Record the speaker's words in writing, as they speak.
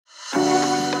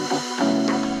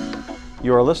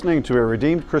You are listening to a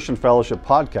Redeemed Christian Fellowship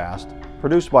podcast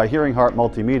produced by Hearing Heart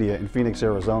Multimedia in Phoenix,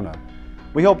 Arizona.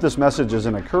 We hope this message is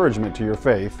an encouragement to your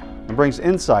faith and brings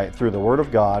insight through the Word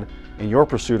of God in your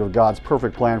pursuit of God's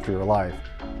perfect plan for your life.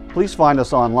 Please find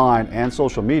us online and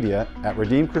social media at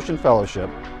Redeemed Christian Fellowship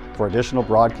for additional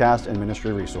broadcast and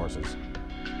ministry resources.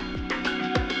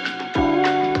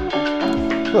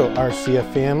 Hello,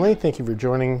 RCF family. Thank you for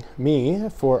joining me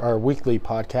for our weekly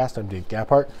podcast. I'm Dave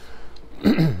Gaphart.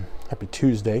 Happy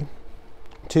Tuesday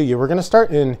to you. We're going to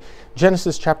start in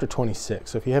Genesis chapter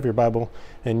 26. So if you have your Bible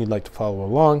and you'd like to follow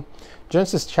along,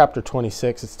 Genesis chapter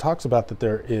 26, it talks about that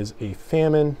there is a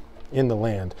famine in the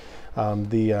land.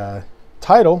 The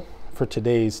title for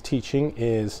today's teaching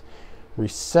is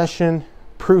Recession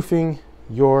Proofing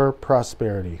Your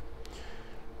Prosperity.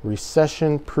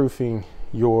 Recession Proofing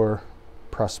Your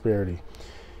Prosperity.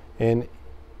 And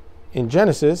in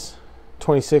Genesis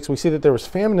 26, we see that there was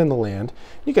famine in the land.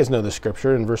 You guys know the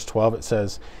scripture. In verse 12, it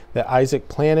says that Isaac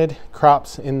planted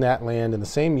crops in that land. In the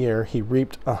same year, he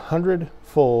reaped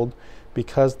 100-fold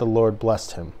because the Lord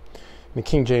blessed him. And the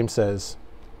King James says,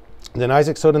 then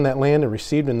Isaac sowed in that land and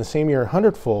received in the same year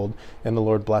 100-fold, and the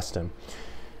Lord blessed him.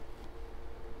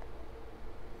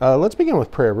 Let's begin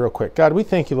with prayer real quick. God, we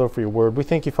thank you, Lord, for your word. We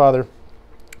thank you, Father,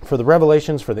 for the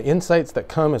revelations, for the insights that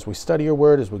come as we study your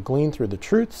word, as we glean through the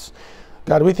truths.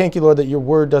 God, we thank you, Lord, that your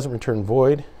word doesn't return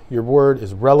void. Your word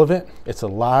is relevant, it's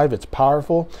alive, it's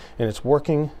powerful, and it's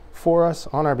working for us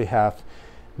on our behalf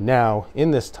now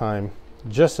in this time,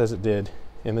 just as it did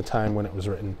in the time when it was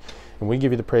written. And we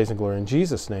give you the praise and glory in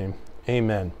Jesus' name.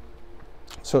 Amen.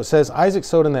 So it says, Isaac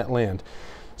sowed in that land.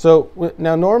 So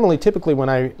now normally, typically when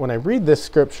I read this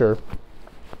scripture,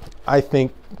 I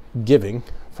think giving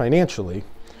financially.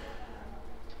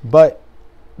 But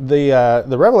the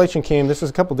revelation came, this was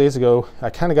a couple days ago,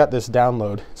 I kind of got this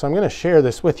download. So I'm going to share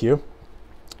this with you.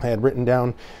 I had written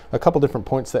down a couple different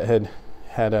points that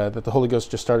that the Holy Ghost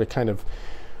just started kind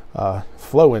of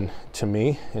flowing to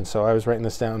me. And so I was writing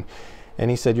this down.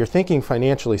 And he said, you're thinking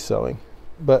financially sowing.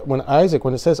 But when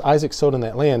it says Isaac sowed in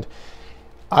that land,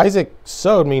 Isaac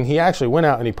sowed, meaning he actually went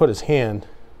out and he put his hand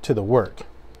to the work.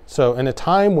 So in a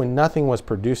time when nothing was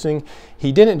producing,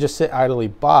 he didn't just sit idly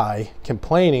by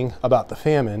complaining about the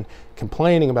famine,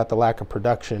 complaining about the lack of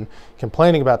production,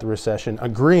 complaining about the recession,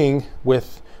 agreeing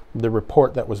with the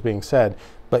report that was being said.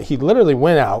 But he literally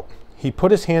went out, he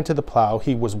put his hand to the plow,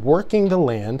 he was working the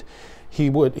land, he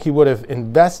would have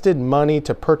invested money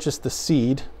to purchase the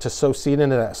seed, to sow seed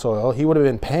into that soil. He would have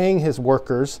been paying his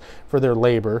workers for their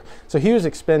labor. So he was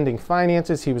expending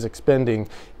finances, he was expending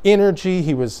energy,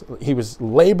 he was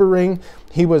laboring,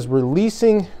 he was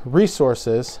releasing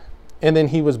resources, and then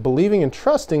he was believing and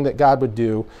trusting that God would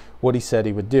do what he said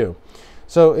he would do.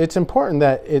 So it's important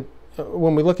that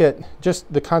when we look at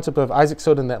just the concept of Isaac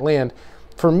sowed in that land,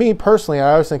 for me personally,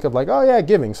 I always think of like, oh yeah,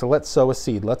 giving. So let's sow a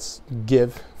seed. Let's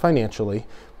give financially.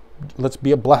 Let's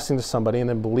be a blessing to somebody and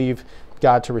then believe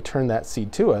God to return that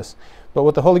seed to us. But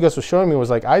what the Holy Ghost was showing me was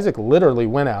like Isaac literally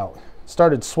went out,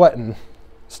 started sweating,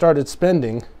 started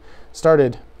spending,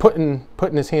 started putting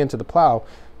his hand to the plow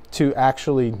to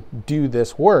actually do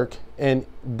this work. And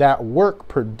that work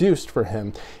produced for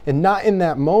him. And not in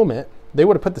that moment. They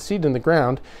would have put the seed in the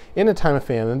ground in a time of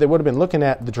famine. They would have been looking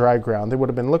at the dry ground. They would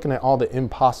have been looking at all the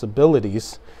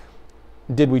impossibilities.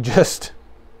 Did we just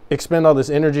expend all this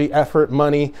energy, effort,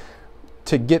 money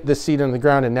to get this seed in the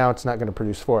ground and now it's not going to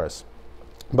produce for us?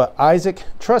 But Isaac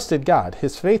trusted God.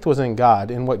 His faith was in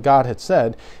God, in what God had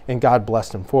said, and God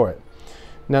blessed him for it.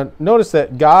 Now notice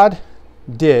that God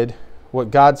did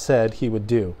what God said he would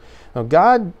do. Now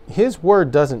God, his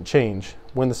word doesn't change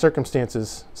when the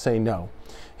circumstances say no.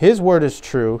 His word is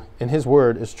true, and his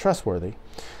word is trustworthy.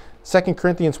 2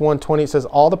 Corinthians 1:20 says,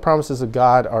 all the promises of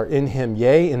God are in him,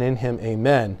 yea, and in him,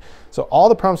 amen. So all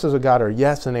the promises of God are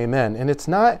yes and amen. And it's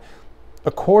not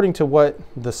according to what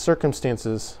the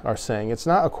circumstances are saying. It's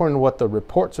not according to what the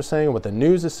reports are saying, or what the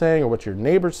news is saying, or what your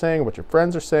neighbor's saying, or what your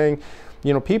friends are saying.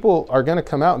 You know, people are going to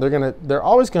come out, and they're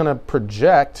always going to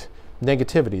project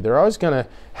negativity. They're always going to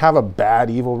have a bad,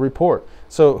 evil report.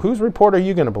 So whose report are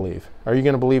you going to believe? Are you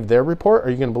going to believe their report? Are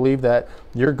you going to believe that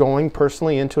you're going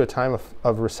personally into a time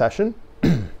of recession?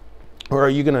 Or are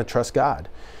you going to trust God?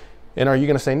 And are you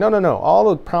going to say, no, all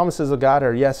the promises of God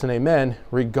are yes and amen,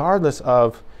 regardless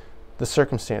of the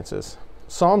circumstances?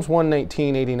 Psalms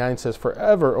 119:89 says,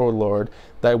 forever, O Lord,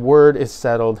 thy word is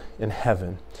settled in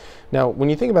heaven. Now, when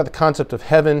you think about the concept of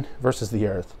heaven versus the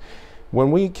earth, when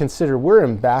we consider we're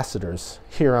ambassadors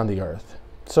here on the earth,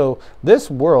 So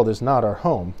this world is not our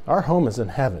home. Our home is in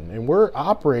heaven, and we're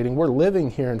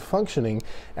living here and functioning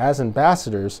as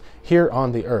ambassadors here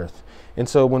on the earth. And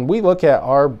so when we look at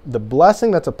the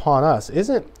blessing that's upon us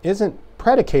isn't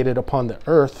predicated upon the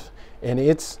earth and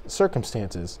its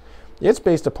circumstances. It's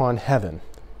based upon heaven,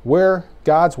 where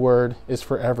God's word is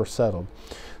forever settled.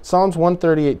 Psalms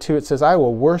 138:2, it says, I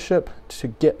will worship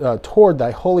toward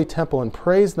thy holy temple and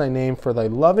praise thy name for thy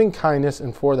loving kindness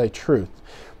and for thy truth.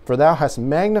 For thou hast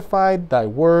magnified thy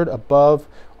word above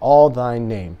all thy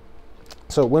name.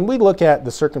 So when we look at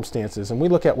the circumstances and we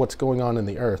look at what's going on in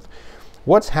the earth,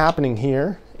 what's happening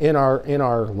here in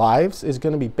our lives is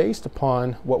going to be based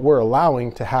upon what we're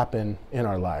allowing to happen in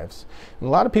our lives. And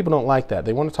a lot of people don't like that.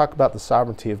 They want to talk about the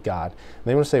sovereignty of God.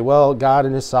 They want to say, well, God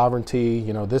in his sovereignty,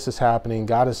 this is happening,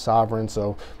 God is sovereign,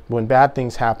 so when bad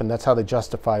things happen, that's how they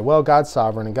justify, well, God's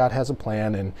sovereign and God has a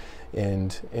plan,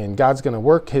 and God's going to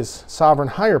work his sovereign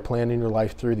higher plan in your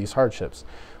life through these hardships.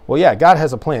 Well, yeah, God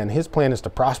has a plan. His plan is to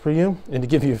prosper you and to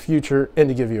give you a future and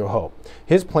to give you a hope.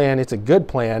 His plan, it's a good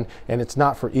plan, and it's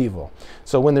not for evil.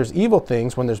 So when there's evil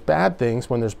things, when there's bad things,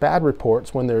 when there's bad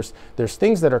reports, when there's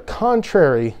things that are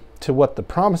contrary to what the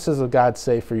promises of God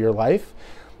say for your life,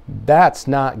 that's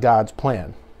not God's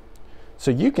plan. So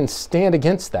you can stand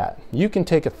against that. You can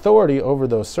take authority over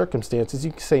those circumstances.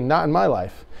 You can say, not in my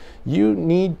life. You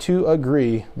need to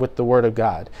agree with the word of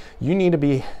God. You need to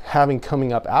be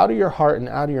coming up out of your heart and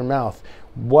out of your mouth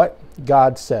what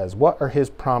God says. What are his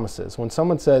promises? When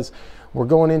someone says, we're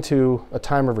going into a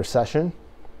time of recession,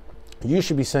 you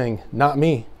should be saying, not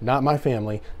me, not my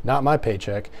family, not my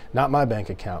paycheck, not my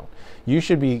bank account. You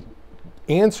should be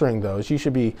answering those. You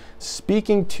should be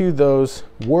speaking to those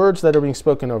words that are being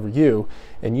spoken over you,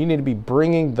 and you need to be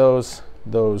bringing the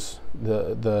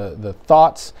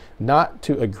thoughts, not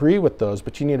to agree with those,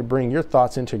 but you need to bring your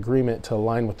thoughts into agreement to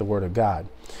align with the word of God.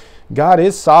 God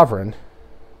is sovereign,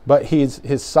 but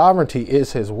his sovereignty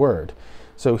is his word.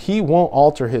 So he won't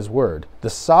alter his word. The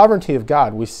sovereignty of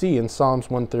God we see in Psalms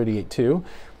 138:2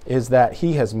 is that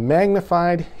he has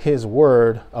magnified his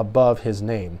word above his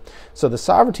name. So the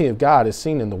sovereignty of God is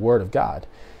seen in the word of God.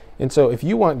 And so if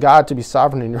you want God to be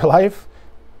sovereign in your life,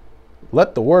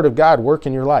 let the word of God work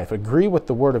in your life. Agree with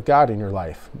the word of God in your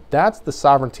life. That's the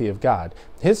sovereignty of God.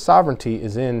 His sovereignty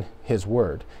is in his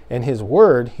word. And his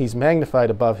word, he's magnified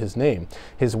above his name.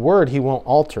 His word, he won't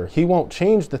alter. He won't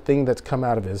change the thing that's come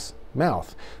out of his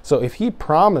mouth. So if he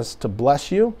promised to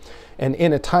bless you, and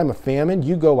in a time of famine,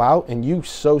 you go out and you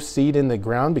sow seed in the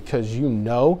ground because you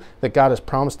know that God has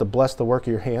promised to bless the work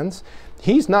of your hands,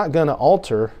 he's not going to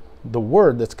alter the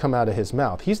word that's come out of his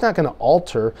mouth. He's not going to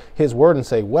alter his word and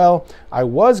say, well, I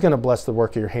was going to bless the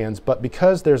work of your hands, but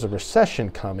because there's a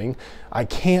recession coming, I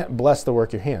can't bless the work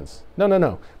of your hands.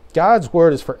 No. God's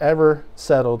word is forever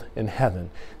settled in heaven.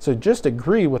 So just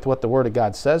agree with what the word of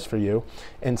God says for you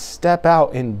and step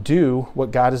out and do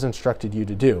what God has instructed you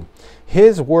to do.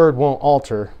 His word won't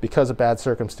alter because of bad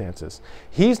circumstances.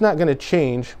 He's not going to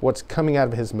change what's coming out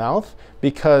of his mouth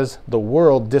because the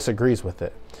world disagrees with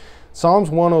it. Psalms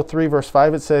 103 verse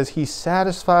 5, it says, he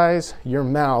satisfies your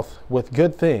mouth with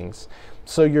good things,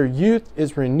 so your youth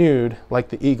is renewed like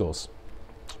the eagles.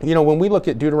 When we look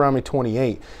at Deuteronomy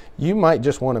 28, you might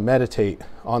just want to meditate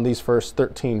on these first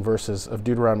 13 verses of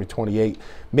Deuteronomy 28,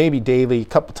 maybe daily, a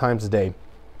couple times a day.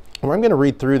 And I'm going to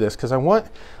read through this because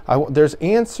there's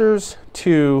answers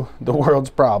to the world's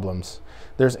problems.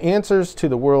 There's answers to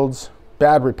the world's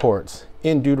bad reports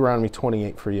in Deuteronomy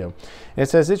 28 for you. And it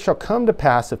says, it shall come to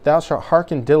pass if thou shalt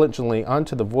hearken diligently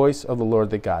unto the voice of the Lord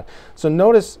thy God. So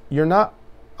notice, you're not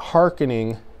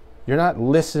hearkening, you're not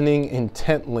listening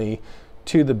intently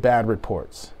to the bad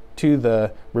reports, to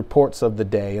the reports of the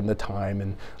day and the time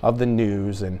and of the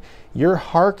news, and you're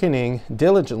hearkening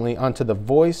diligently unto the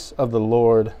voice of the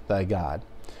Lord thy God.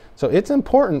 So it's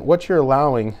important what you're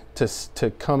allowing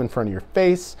to come in front of your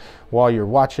face while you're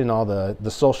watching all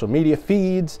the social media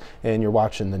feeds and you're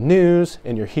watching the news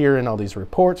and you're hearing all these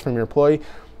reports from your employee.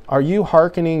 Are you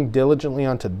hearkening diligently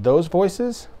unto those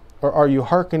voices, or are you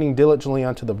hearkening diligently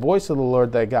unto the voice of the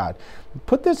Lord thy God?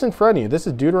 Put this in front of you. This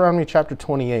is Deuteronomy chapter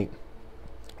 28.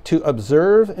 To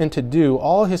observe and to do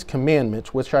all his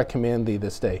commandments, which I command thee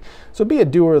this day. So be a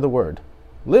doer of the word.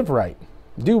 Live right.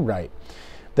 Do right.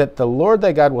 That the Lord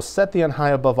thy God will set thee on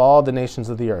high above all the nations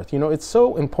of the earth. It's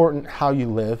so important how you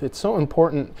live. It's so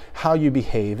important how you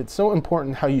behave. It's so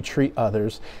important how you treat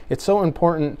others. It's so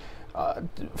important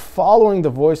following the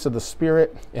voice of the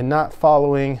Spirit and not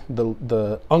following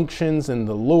the unctions and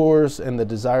the lures and the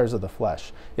desires of the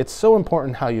flesh. It's so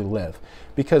important how you live,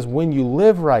 because when you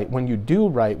live right, when you do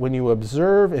right, when you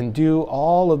observe and do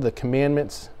all of the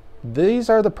commandments, these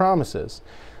are the promises.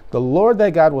 The Lord thy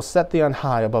God will set thee on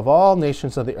high above all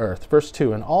nations of the earth. Verse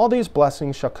 2, and all these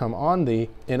blessings shall come on thee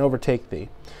and overtake thee.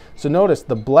 So notice,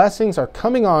 the blessings are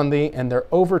coming on thee and they're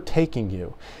overtaking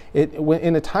you.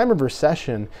 In a time of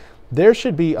recession, there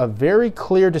should be a very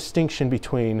clear distinction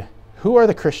between who are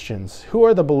the Christians, who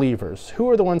are the believers, who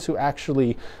are the ones who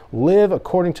actually live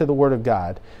according to the Word of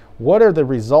God, what are the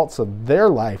results of their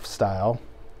lifestyle,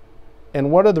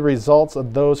 and what are the results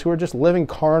of those who are just living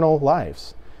carnal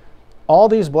lives. All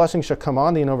these blessings shall come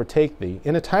on thee and overtake thee.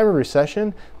 In a time of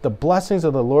recession, the blessings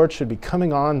of the Lord should be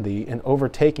coming on thee and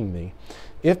overtaking thee,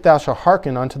 if thou shalt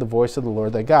hearken unto the voice of the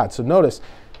Lord thy God. So notice,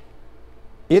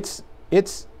 it's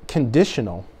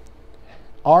conditional.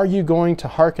 Are you going to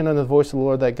hearken unto the voice of the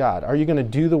Lord thy God? Are you going to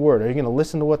do the Word? Are you going to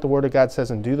listen to what the Word of God says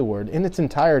and do the Word in its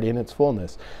entirety, in its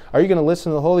fullness? Are you going to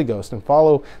listen to the Holy Ghost and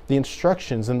follow the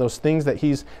instructions and those things that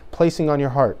He's placing on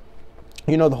your heart?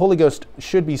 You know, the Holy Ghost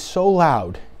should be so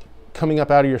loud coming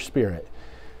up out of your spirit.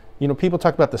 You know, people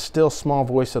talk about the still small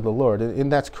voice of the Lord,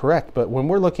 and that's correct. But when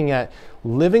we're looking at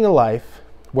living a life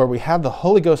where we have the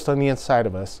Holy Ghost on the inside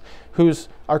of us, who's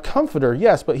our comforter,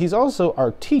 yes, but He's also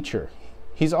our teacher.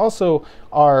 He's also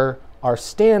our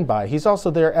standby. He's also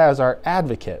there as our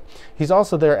advocate. He's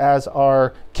also there as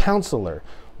our counselor.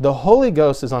 The Holy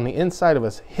Ghost is on the inside of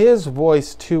us. His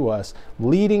voice to us,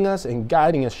 leading us and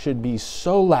guiding us, should be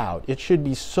so loud. It should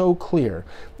be so clear.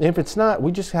 And if it's not,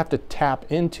 we just have to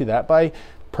tap into that by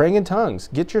praying in tongues.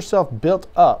 Get yourself built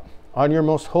up on your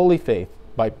most holy faith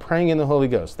by praying in the Holy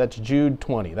Ghost. That's Jude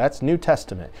 20. That's New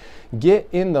Testament. Get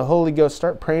in the Holy Ghost.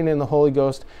 Start praying in the Holy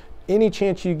Ghost. Any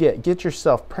chance you get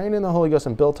yourself praying in the Holy Ghost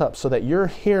and built up so that you're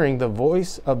hearing the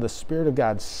voice of the Spirit of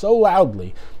God so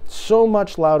loudly, so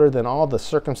much louder than all the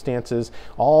circumstances,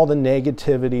 all the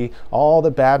negativity, all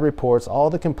the bad reports, all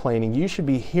the complaining. You should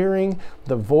be hearing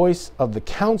the voice of the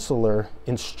counselor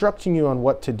instructing you on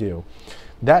what to do.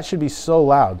 That should be so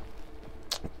loud.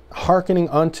 Hearkening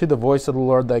unto the voice of the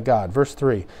Lord thy God. Verse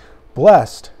 3,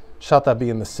 blessed shalt thou be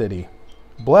in the city.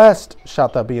 Blessed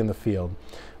shalt thou be in the field.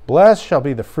 Blessed shall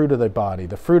be the fruit of thy body,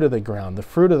 the fruit of thy ground, the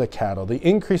fruit of thy cattle, the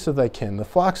increase of thy kin, the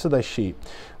flocks of thy sheep.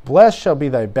 Blessed shall be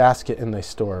thy basket and thy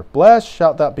store. Blessed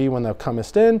shalt thou be when thou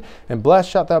comest in, and blessed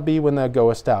shalt thou be when thou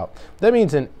goest out. That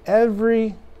means in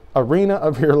every arena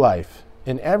of your life,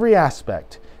 in every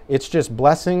aspect, it's just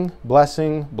blessing,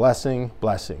 blessing, blessing,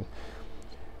 blessing.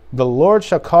 The Lord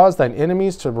shall cause thine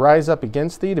enemies to rise up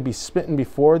against thee, to be smitten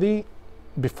before thee,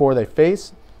 before thy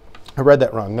face. I read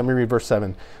that wrong. Let me read verse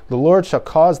 7. The Lord shall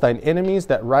cause thine enemies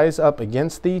that rise up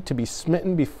against thee to be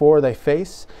smitten before thy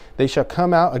face. They shall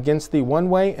come out against thee one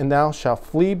way, and thou shalt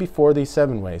flee before thee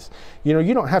 7 ways. You know,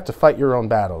 you don't have to fight your own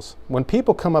battles. When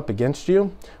people come up against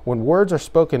you, when words are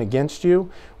spoken against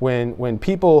you, when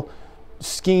people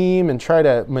scheme and try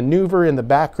to maneuver in the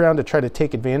background to try to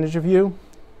take advantage of you,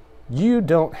 you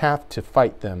don't have to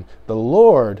fight them. The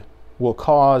Lord will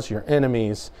cause your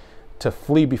enemies to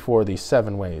flee before these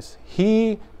 7 ways.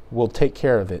 He will take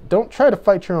care of it. Don't try to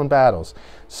fight your own battles.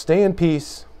 Stay in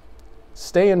peace.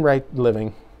 Stay in right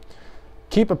living.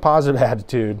 Keep a positive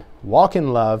attitude. Walk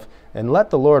in love. And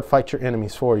let the Lord fight your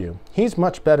enemies for you. He's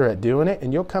much better at doing it,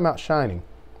 and you'll come out shining.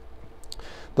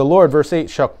 The Lord, verse 8,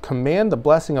 shall command the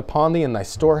blessing upon thee in thy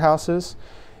storehouses,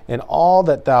 and all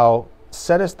that thou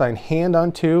settest thine hand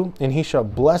unto, and He shall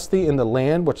bless thee in the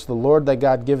land which the Lord thy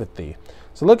God giveth thee.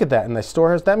 So look at that, in the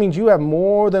storehouse. That means you have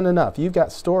more than enough. You've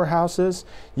got storehouses,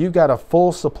 you've got a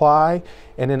full supply,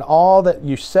 and in all that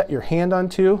you set your hand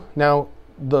unto. Now,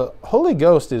 the Holy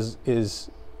Ghost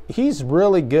He's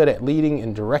really good at leading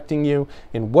and directing you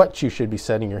in what you should be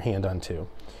setting your hand unto.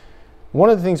 One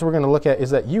of the things we're going to look at is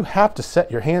that you have to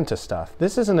set your hand to stuff.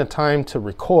 This isn't a time to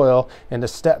recoil and to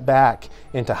step back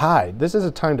and to hide. This is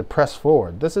a time to press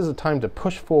forward. This is a time to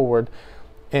push forward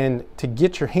and to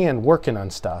get your hand working on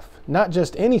stuff. Not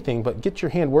just anything, but get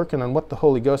your hand working on what the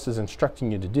Holy Ghost is instructing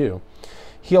you to do.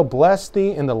 He'll bless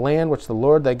thee in the land which the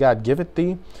Lord thy God giveth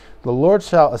thee. The Lord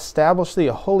shall establish thee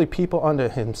a holy people unto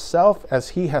Himself, as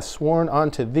He hath sworn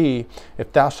unto thee,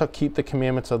 if thou shalt keep the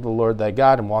commandments of the Lord thy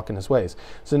God and walk in His ways.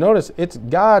 So notice, it's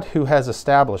God who has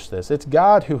established this. It's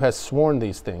God who has sworn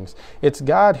these things. It's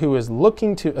God who is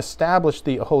looking to establish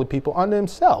thee a holy people unto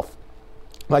Himself.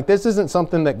 Like, this isn't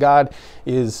something that God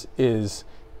is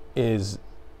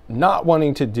not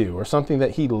wanting to do, or something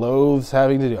that He loathes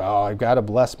having to do. Oh, I've got to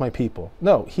bless my people.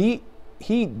 No, He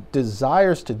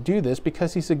desires to do this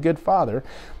because He's a good Father,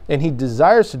 and He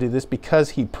desires to do this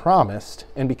because He promised,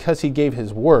 and because He gave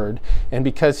His word, and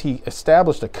because He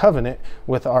established a covenant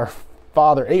with our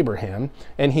father Abraham,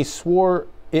 and He swore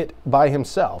it by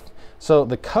Himself. So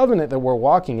the covenant that we're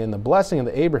walking in, the blessing of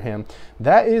the Abraham,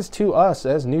 that is to us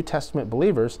as New Testament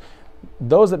believers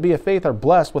those that be of faith are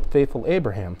blessed with faithful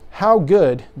Abraham. How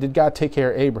good did God take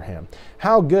care of Abraham?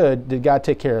 How good did God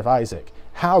take care of Isaac?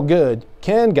 How good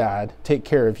can God take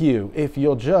care of you if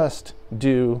you'll just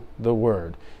do the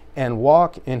word and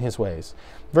walk in his ways?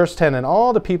 Verse 10, and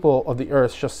all the people of the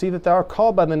earth shall see that thou art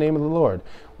called by the name of the Lord.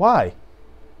 Why?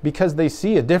 Because they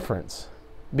see a difference.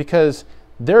 Because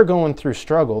they're going through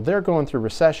struggle. They're going through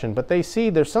recession. But they see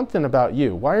there's something about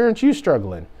you. Why aren't you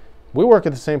struggling? We work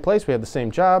at the same place. We have the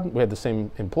same job. We have the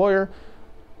same employer.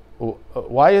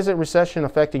 Why is it recession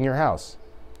affecting your house?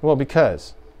 Well,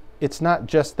 because it's not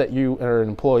just that you are an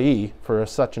employee for a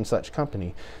such and such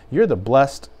company. You're the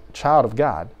blessed child of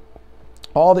God.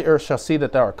 All the earth shall see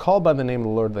that thou art called by the name of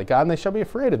the Lord thy God, and they shall be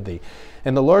afraid of thee.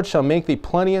 And the Lord shall make thee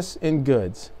plenteous in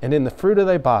goods, and in the fruit of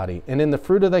thy body, and in the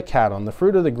fruit of thy cattle, and the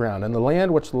fruit of the ground, and the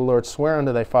land which the Lord sware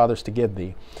unto thy fathers to give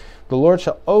thee. The Lord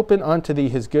shall open unto thee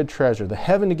his good treasure, the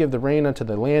heaven to give the rain unto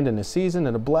the land in his season,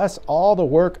 and to bless all the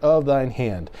work of thine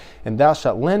hand. And thou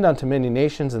shalt lend unto many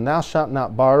nations, and thou shalt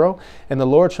not borrow. And the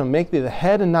Lord shall make thee the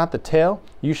head and not the tail.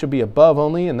 You shall be above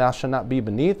only, and thou shalt not be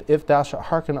beneath, if thou shalt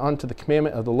hearken unto the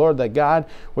commandment of the Lord thy God,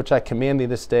 which I command thee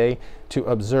this day, to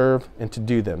observe and to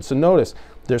do them. So notice,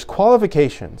 there's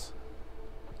qualifications.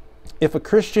 If a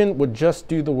Christian would just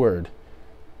do the word,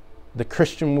 the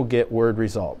Christian will get word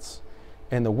results.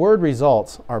 And the word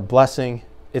results are blessing.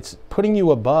 It's putting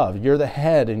you above. You're the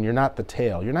head and you're not the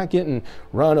tail. You're not getting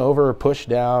run over or pushed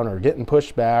down or getting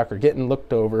pushed back or getting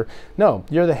looked over. No,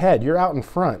 you're the head. You're out in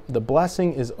front. The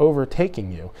blessing is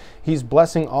overtaking you. He's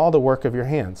blessing all the work of your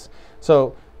hands.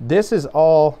 So this is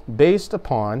all based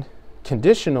upon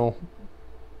conditional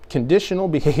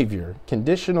behavior,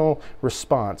 conditional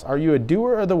response. Are you a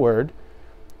doer of the word,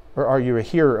 or are you a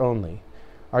hearer only?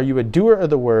 Are you a doer of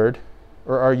the word,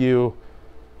 or are you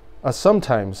a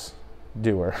sometimes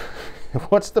doer?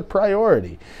 What's the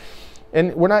priority?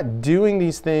 And we're not doing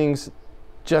these things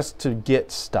just to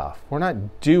get stuff. We're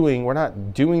not doing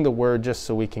the word just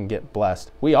so we can get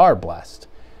blessed. We are blessed.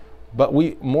 But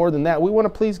more than that, we want to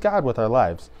please God with our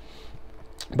lives.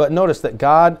 But notice that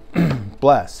God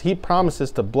bless. He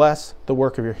promises to bless the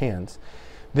work of your hands.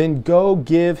 Then go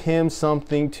give him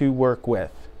something to work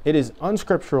with. It is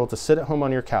unscriptural to sit at home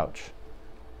on your couch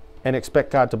and expect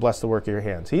God to bless the work of your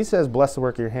hands. He says, bless the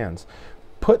work of your hands.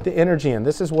 Put the energy in.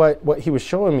 This is what he was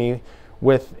showing me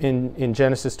with in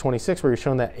Genesis 26, where he's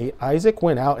showing that Isaac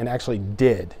went out and actually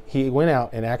did. He went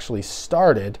out and actually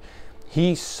started.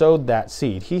 He sowed that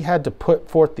seed. He had to put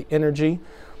forth the energy.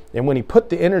 And when he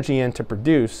put the energy in to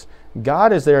produce,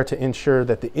 God is there to ensure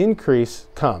that the increase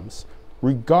comes,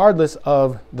 regardless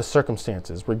of the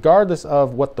circumstances, regardless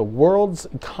of what the world's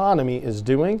economy is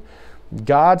doing.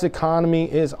 God's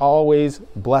economy is always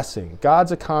blessing.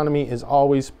 God's economy is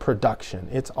always production.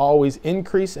 It's always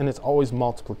increase and it's always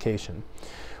multiplication.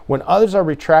 When others are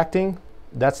retracting,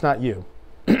 that's not you.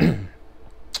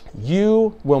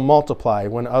 You will multiply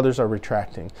when others are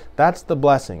retracting. That's the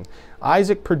blessing.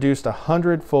 Isaac produced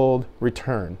 100-fold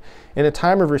return. In a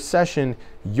time of recession,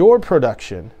 your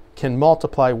production can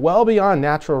multiply well beyond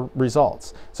natural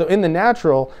results. So in the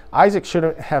natural, Isaac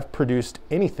shouldn't have produced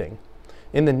anything.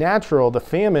 In the natural, the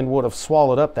famine would have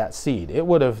swallowed up that seed. It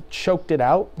would have choked it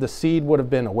out. The seed would have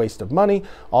been a waste of money.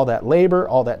 All that labor,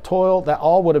 all that toil, that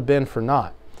all would have been for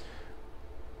naught.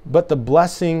 But the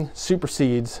blessing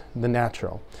supersedes the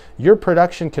natural. Your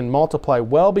production can multiply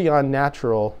well beyond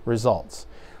natural results.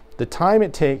 The time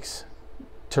it takes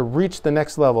to reach the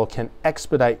next level can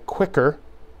expedite quicker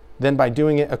than by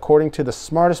doing it according to the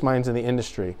smartest minds in the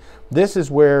industry. This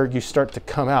is where you start to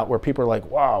come out, where people are like,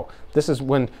 wow, this is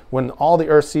when all the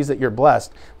earth sees that you're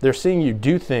blessed. They're seeing you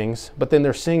do things, but then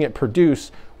they're seeing it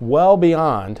produce well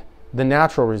beyond the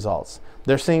natural results.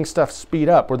 They're seeing stuff speed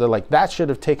up where they're like, that should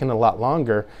have taken a lot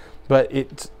longer, but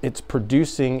it's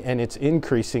producing and it's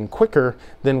increasing quicker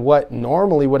than what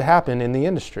normally would happen in the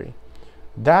industry.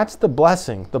 That's the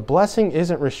blessing. The blessing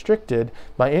isn't restricted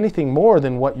by anything more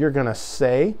than what you're going to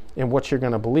say and what you're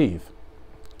going to believe.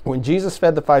 When Jesus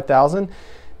fed the 5,000,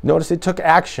 notice it took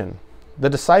action. The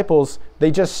disciples,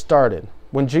 they just started.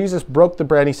 When Jesus broke the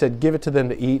bread, he said, give it to them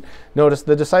to eat. Notice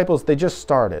the disciples, they just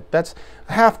started. That's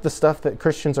half the stuff that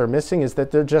Christians are missing, is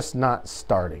that they're just not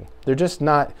starting. They're just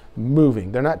not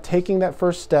moving. They're not taking that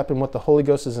first step in what the Holy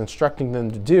Ghost is instructing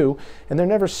them to do, and they're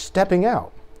never stepping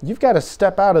out. You've got to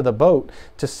step out of the boat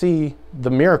to see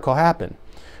the miracle happen.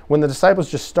 When the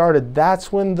disciples just started,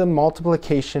 that's when the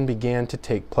multiplication began to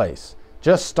take place.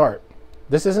 Just start.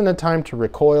 This isn't a time to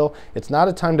recoil. It's not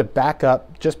a time to back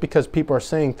up just because people are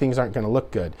saying things aren't going to look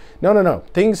good. No, no, no.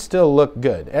 Things still look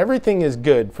good. Everything is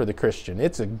good for the Christian.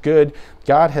 It's a good,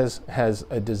 God has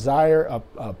a desire,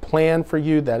 a plan for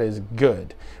you that is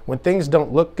good. When things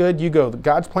don't look good, you go,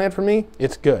 God's plan for me,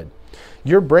 it's good.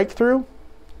 Your breakthrough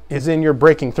is in your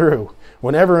breaking through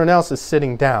when everyone else is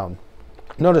sitting down.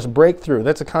 Notice breakthrough.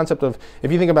 That's a concept of,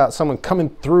 if you think about someone coming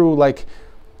through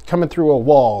a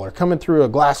wall or coming through a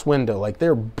glass window, like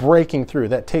they're breaking through.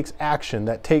 That takes action,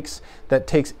 that takes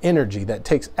energy, that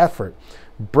takes effort.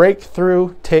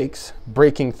 Breakthrough takes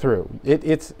breaking through.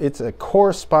 It's a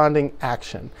corresponding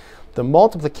action. The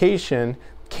multiplication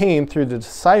came through the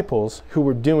disciples who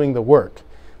were doing the work.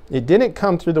 It didn't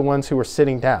come through the ones who were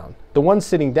sitting down. The ones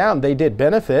sitting down, they did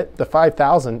benefit. The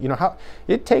 5,000,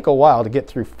 it'd take a while to get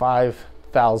through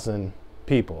 5,000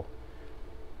 people.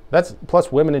 That's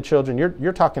plus women and children.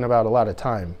 You're talking about a lot of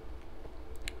time.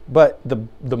 But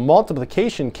the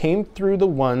multiplication came through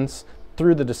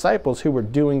the disciples who were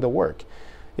doing the work.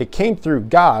 It came through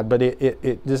God, but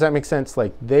it does that make sense?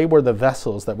 Like they were the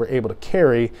vessels that were able to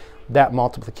carry that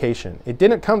multiplication. It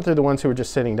didn't come through the ones who were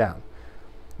just sitting down.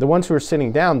 The ones who were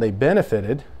sitting down, they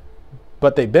benefited,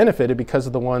 but they benefited because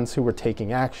of the ones who were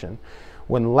taking action.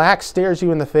 When lack stares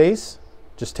you in the face,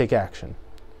 just take action.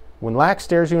 When lack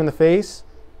stares you in the face,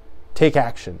 take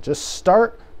action. Just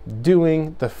start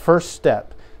doing the first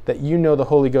step that you know the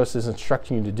Holy Ghost is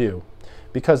instructing you to do.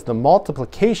 Because the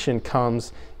multiplication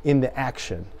comes in the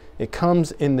action. It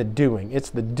comes in the doing.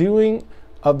 It's the doing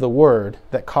of the word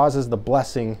that causes the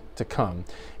blessing to come.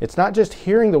 It's not just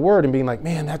hearing the word and being like,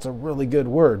 man, that's a really good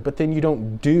word, but then you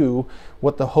don't do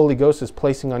what the Holy Ghost is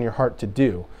placing on your heart to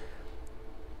do.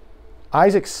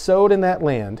 Isaac sowed in that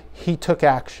land. He took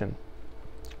action.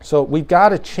 So we've got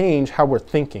to change how we're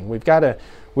thinking. We've got to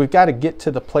get to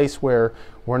the place where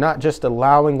we're not just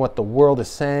allowing what the world is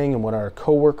saying and what our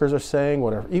coworkers are saying,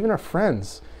 even our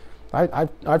friends.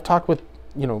 I've talked with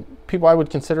people I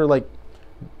would consider like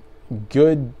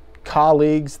good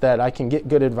colleagues that I can get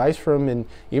good advice from, and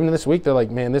even this week they're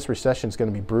like, man, this recession is going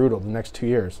to be brutal the next 2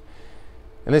 years.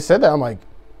 And they said that. I'm like,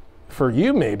 for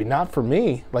you maybe, not for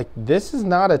me. Like, this is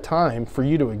not a time for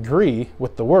you to agree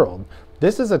with the world.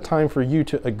 This is a time for you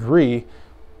to agree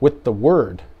with the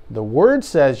word. The word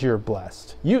says you're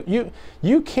blessed. You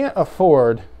can't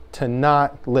afford to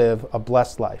not live a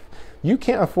blessed life. You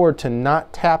can't afford to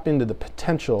not tap into the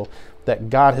potential that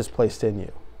God has placed in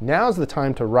you. Now's the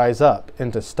time to rise up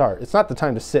and to start. It's not the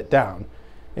time to sit down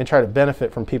and try to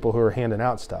benefit from people who are handing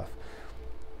out stuff.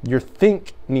 Your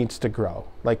think needs to grow.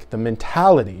 Like the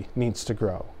mentality needs to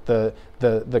grow.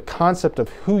 The concept of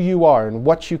who you are and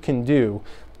what you can do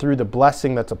through the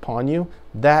blessing that's upon you,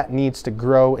 that needs to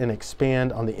grow and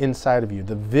expand on the inside of you.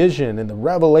 The vision and the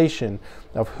revelation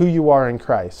of who you are in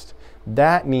Christ,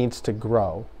 that needs to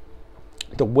grow.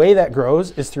 The way that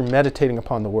grows is through meditating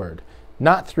upon the word,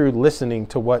 not through listening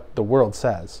to what the world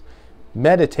says.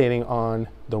 Meditating on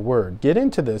the word. Get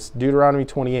into this, Deuteronomy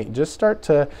 28. Just start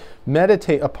to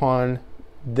meditate upon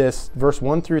this, verse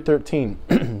 1 through 13.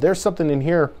 There's something in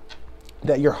here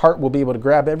that your heart will be able to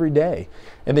grab every day.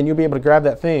 And then you'll be able to grab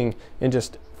that thing and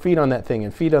just feed on that thing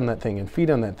and feed on that thing and feed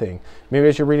on that thing. Maybe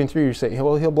as you're reading through, you say,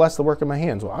 well, he'll bless the work of my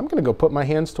hands. Well, I'm going to go put my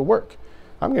hands to work.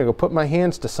 I'm going to go put my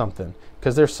hands to something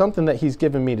because there's something that he's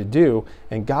given me to do,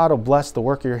 and God will bless the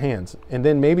work of your hands. And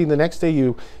then maybe the next day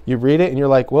you read it and you're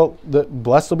like, well,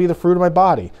 blessed will be the fruit of my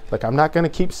body. Like, I'm not going to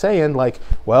keep saying like,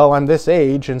 well, I'm this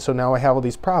age and so now I have all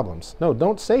these problems. No,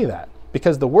 don't say that.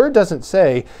 Because the word doesn't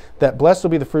say that blessed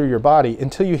will be the fruit of your body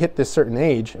until you hit this certain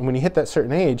age. And when you hit that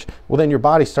certain age, well, then your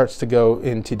body starts to go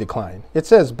into decline. It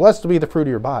says blessed will be the fruit of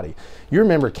your body. You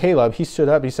remember Caleb, he stood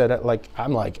up, he said,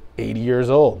 I'm like 80 years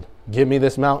old. Give me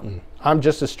this mountain. I'm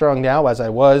just as strong now as I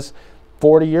was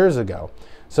 40 years ago.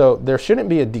 So there shouldn't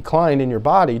be a decline in your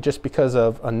body just because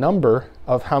of a number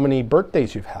of how many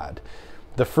birthdays you've had.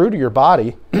 The fruit of your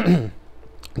body,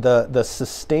 the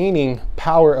sustaining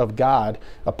power of God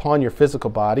upon your physical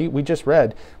body, we just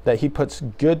read that he puts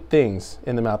good things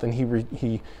in the mouth and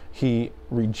he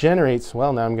regenerates.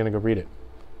 Well, now I'm going to go read it.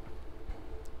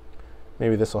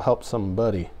 Maybe this will help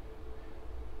somebody.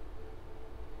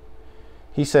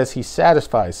 He says he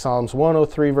satisfies, Psalms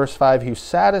 103 verse 5, he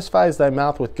satisfies thy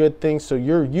mouth with good things, so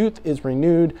your youth is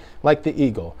renewed like the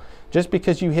eagle. Just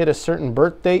because you hit a certain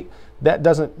birth date, that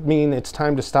doesn't mean it's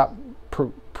time to stop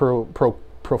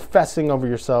professing over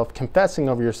yourself, confessing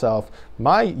over yourself.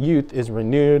 My youth is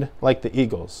renewed like the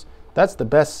eagles. That's the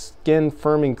best skin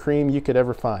firming cream you could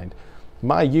ever find.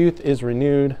 My youth is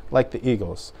renewed like the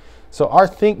eagles. So our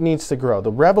think needs to grow.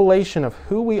 The revelation of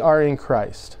who we are in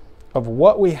Christ, of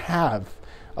what we have,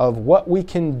 of what we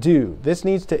can do. This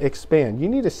needs to expand. You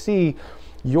need to see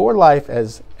your life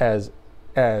as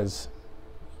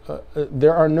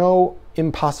there are no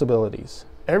impossibilities.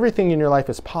 Everything in your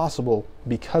life is possible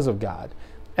because of God.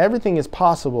 Everything is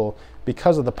possible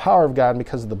because of the power of God and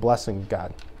because of the blessing of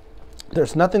God.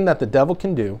 There's nothing that the devil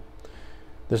can do.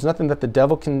 There's nothing that the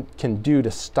devil can do to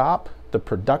stop the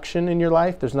production in your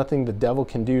life. There's nothing the devil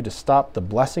can do to stop the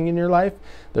blessing in your life.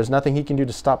 There's nothing he can do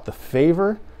to stop the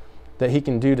favor that he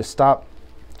can do to stop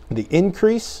the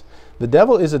increase. The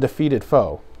devil is a defeated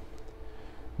foe.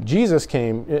 Jesus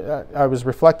came, I was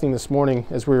reflecting this morning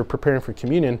as we were preparing for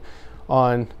communion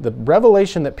on the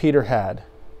revelation that Peter had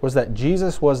was that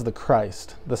Jesus was the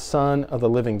Christ, the Son of the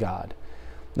living God.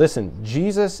 Listen,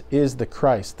 Jesus is the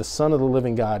Christ, the Son of the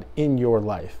living God in your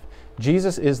life.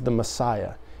 Jesus is the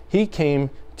Messiah. He came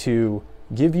to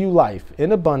give you life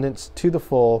in abundance to the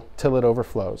full till it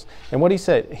overflows. And what he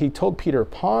said, he told Peter,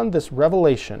 upon this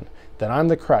revelation that I'm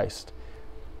the Christ,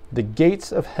 the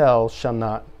gates of hell shall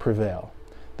not prevail.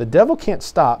 The devil can't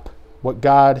stop what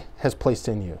God has placed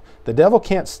in you. The devil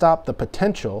can't stop the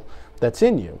potential that's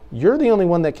in you. You're the only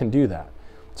one that can do that.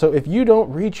 So if you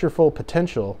don't reach your full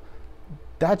potential,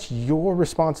 that's your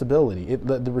responsibility.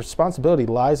 The responsibility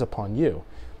lies upon you.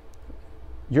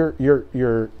 You're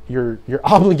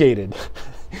obligated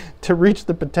to reach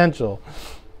the potential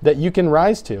that you can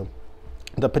rise to,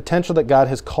 the potential that God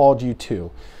has called you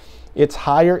to. It's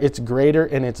higher, it's greater,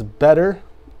 and it's better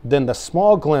than the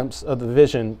small glimpse of the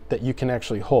vision that you can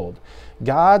actually hold.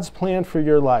 God's plan for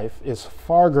your life is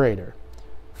far greater,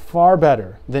 far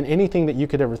better than anything that you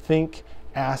could ever think,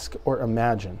 ask, or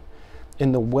imagine.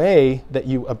 In the way that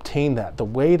you obtain that, the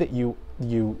way that you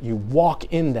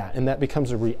walk in that, and that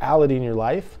becomes a reality in your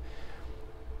life,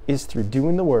 is through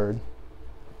doing the Word,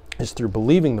 is through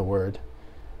believing the Word,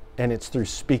 and it's through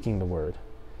speaking the Word.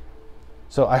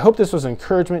 So I hope this was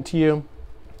encouragement to you.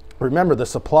 Remember, the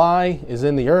supply is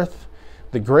in the earth.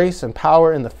 The grace and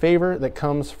power and the favor that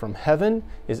comes from heaven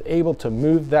is able to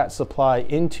move that supply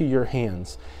into your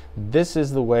hands. This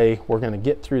is the way we're going to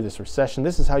get through this recession.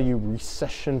 This is how you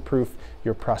recession-proof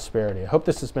your prosperity. I hope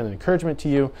this has been an encouragement to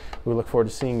you. We look forward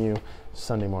to seeing you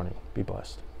Sunday morning. Be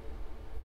blessed.